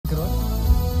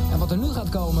wat er nu gaat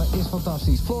komen is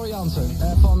fantastisch. Floor Jansen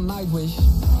van Nightwish.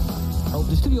 Ook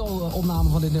de studio-opname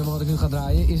van dit nummer wat ik nu ga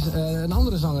draaien is een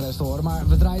andere zangeres te horen. Maar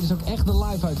we draaien dus ook echt de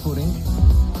live-uitvoering.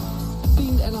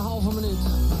 10,5 minuut.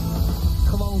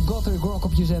 Gewoon gothic rock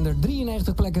op je zender.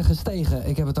 93 plekken gestegen.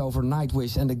 Ik heb het over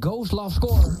Nightwish en de Ghost Love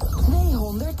Score.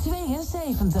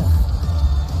 272.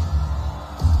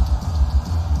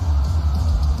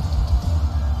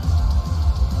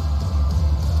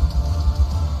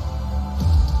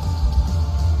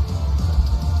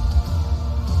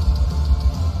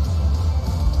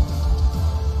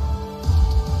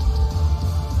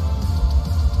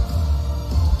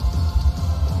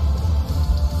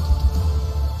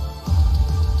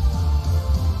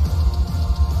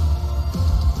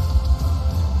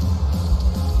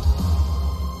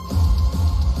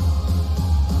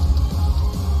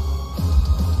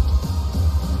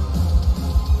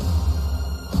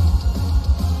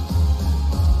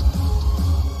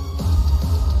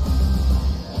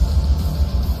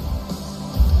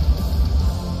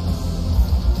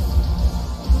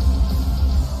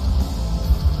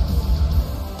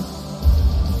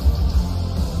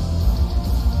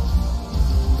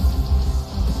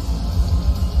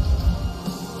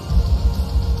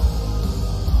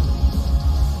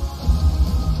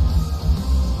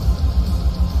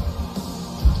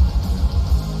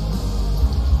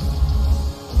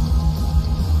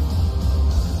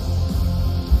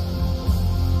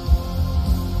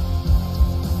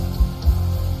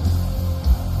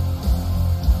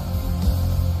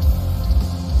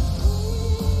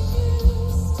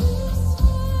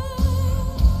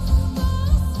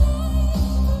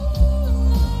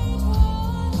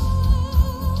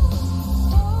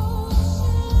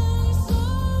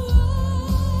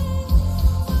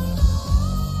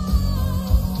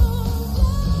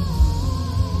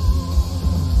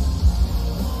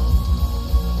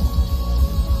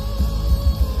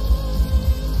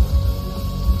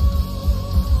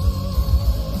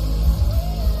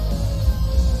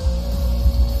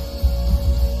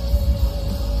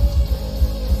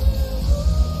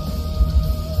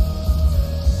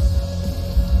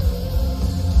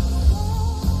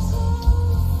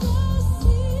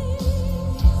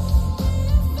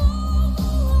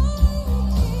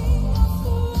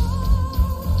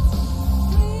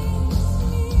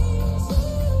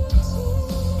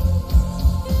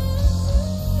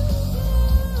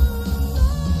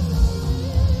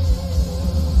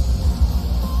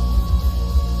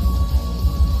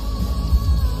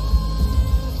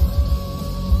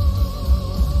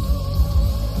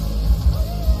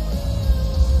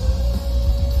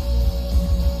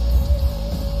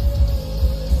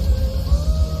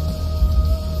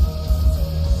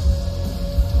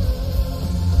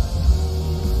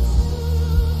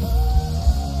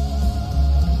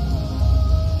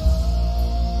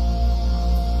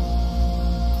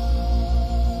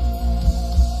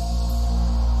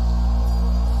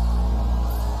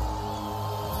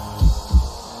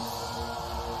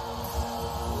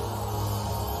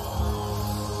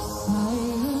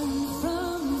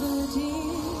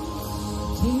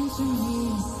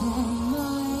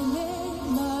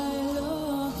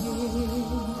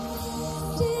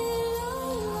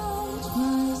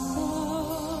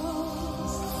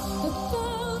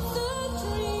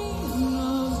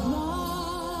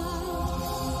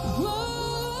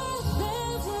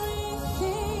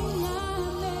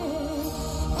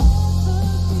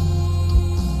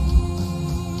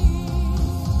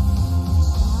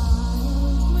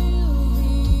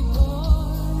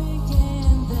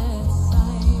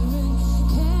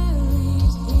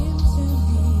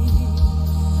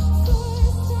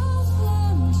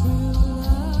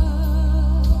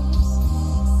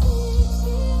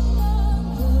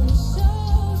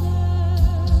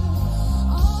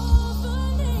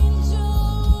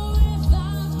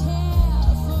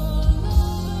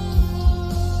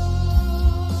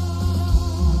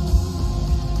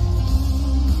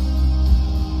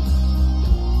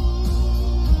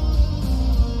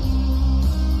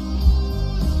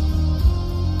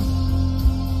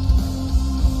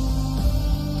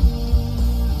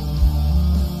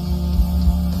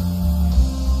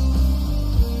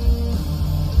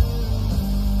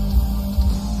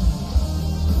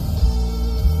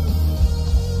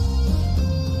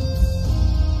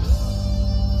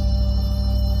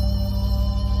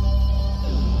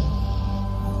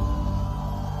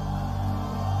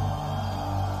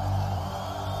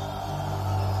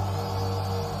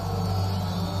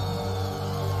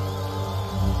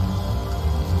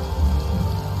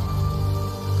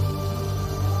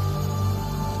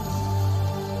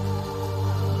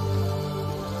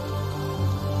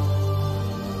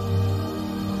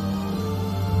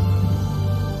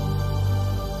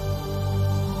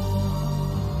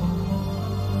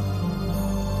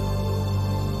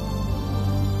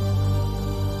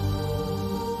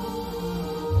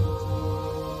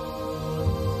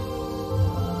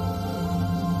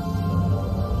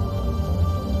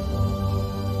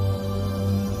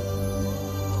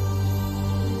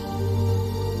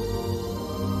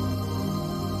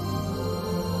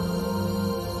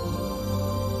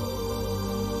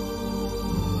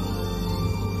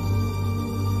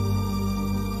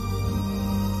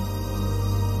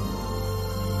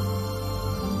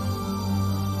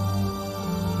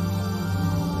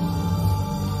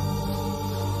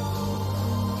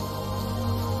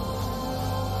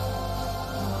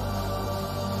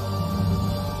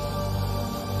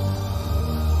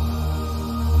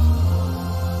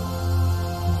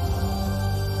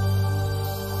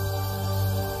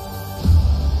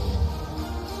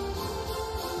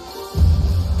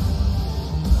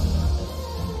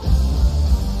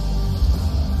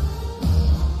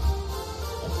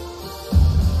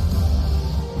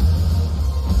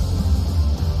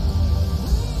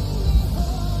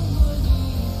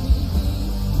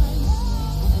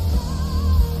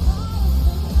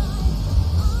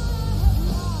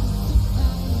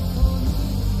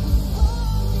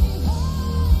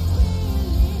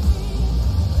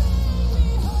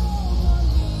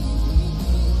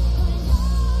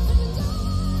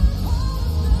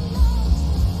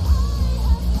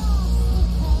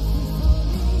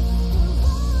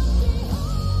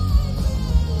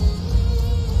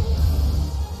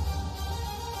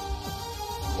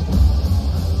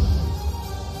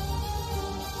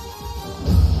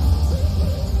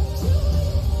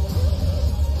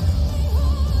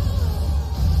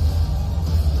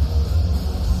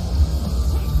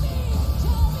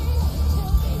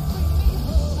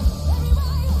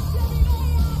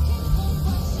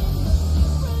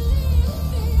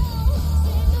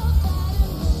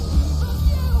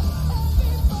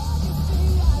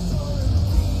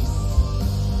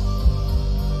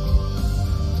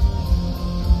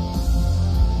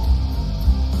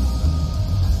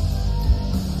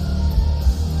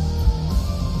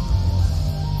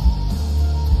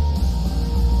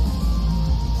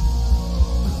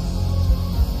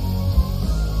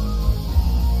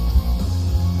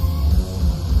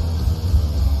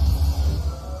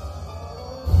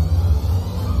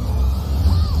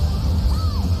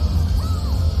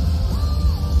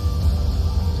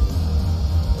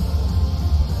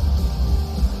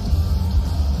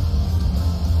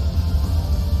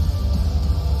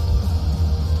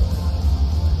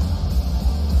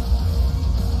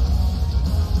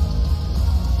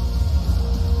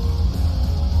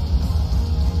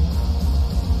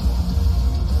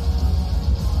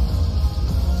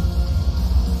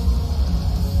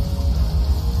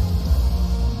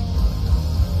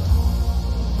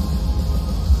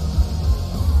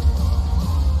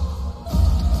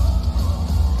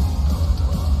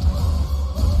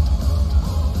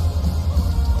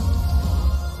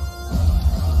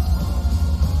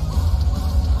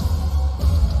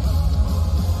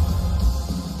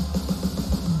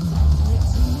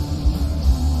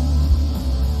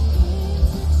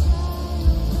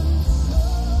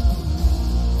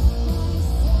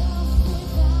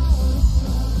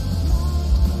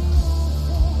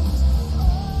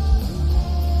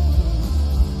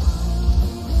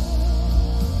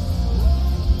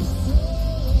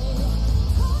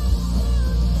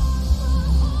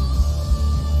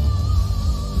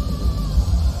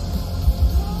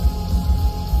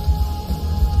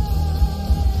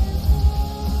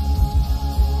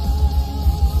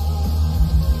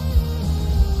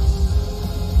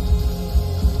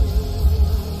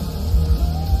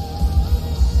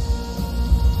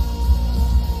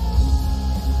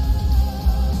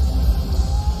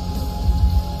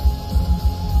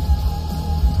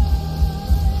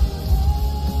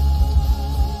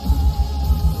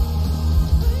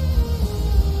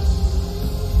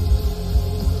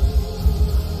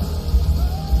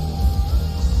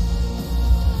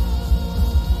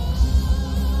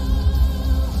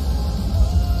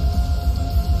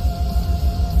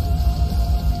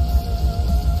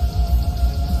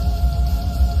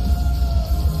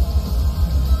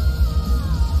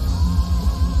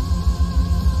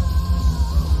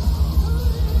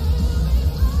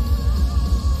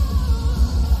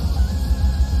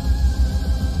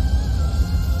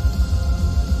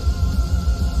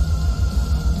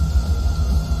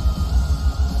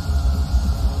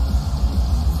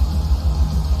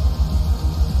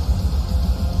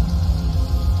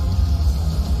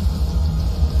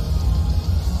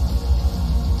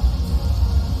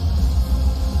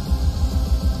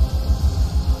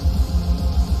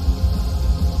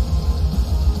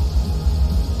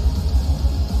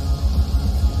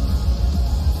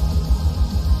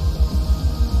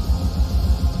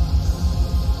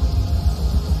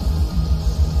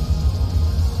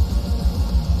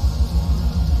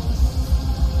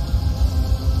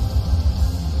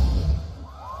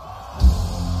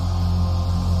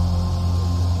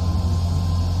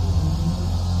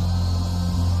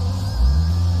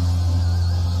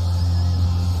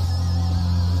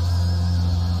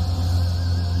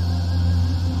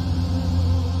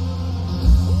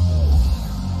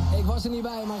 niet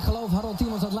bij, maar ik geloof Harold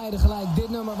Tiemans had Leiden gelijk. Dit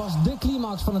nummer was de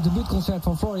climax van het debuutconcert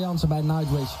van Floor Jansen bij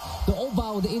Nightwish. De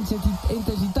opbouw, de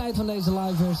intensiteit van deze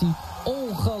liveversie,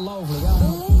 ongelooflijk. Ja.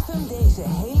 Beleef hem deze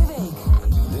hele week.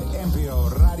 De NPO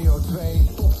Radio 2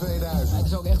 Top 2000. Het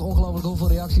is ook echt ongelooflijk hoeveel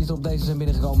reacties er op deze zijn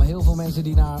binnengekomen. Heel veel mensen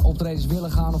die naar optredens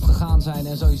willen gaan of gegaan zijn.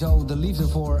 En sowieso de liefde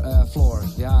voor Floor.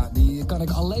 Ja, die kan ik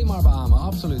alleen maar beamen,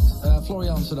 absoluut. Floor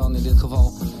Jansen dan in dit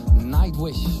geval.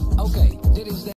 Nightwish. Oké, dit is de...